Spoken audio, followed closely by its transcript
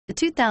The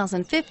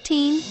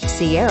 2015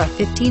 Sierra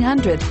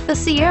 1500. The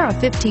Sierra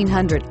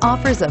 1500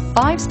 offers a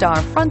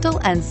 5-star frontal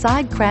and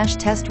side crash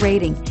test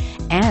rating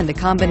and a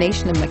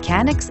combination of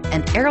mechanics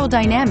and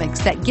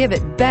aerodynamics that give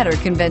it better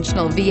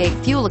conventional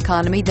V8 fuel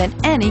economy than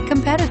any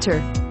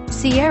competitor.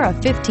 Sierra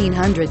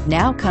 1500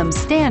 now comes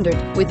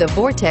standard with a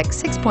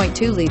Vortex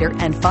 6.2-liter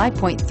and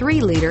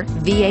 5.3-liter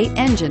V8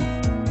 engine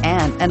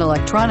and an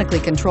electronically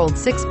controlled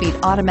 6-speed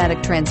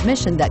automatic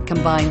transmission that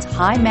combines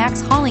high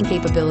max hauling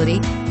capability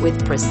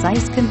with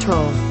precise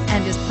control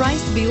and is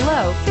priced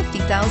below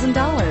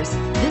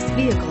 $50,000. This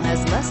vehicle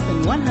has less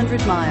than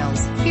 100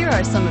 miles. Here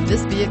are some of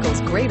this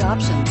vehicle's great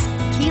options: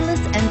 keyless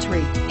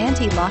entry,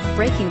 anti-lock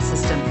braking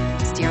system,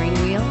 steering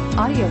wheel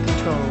audio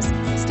controls,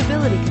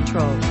 stability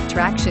control,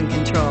 traction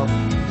control,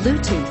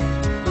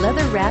 Bluetooth,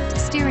 leather-wrapped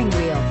steering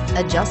wheel,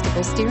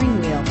 adjustable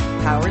steering wheel,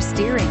 power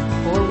steering,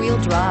 4-wheel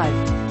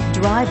drive.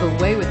 Drive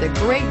away with a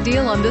great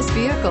deal on this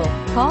vehicle.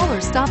 Call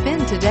or stop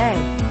in today.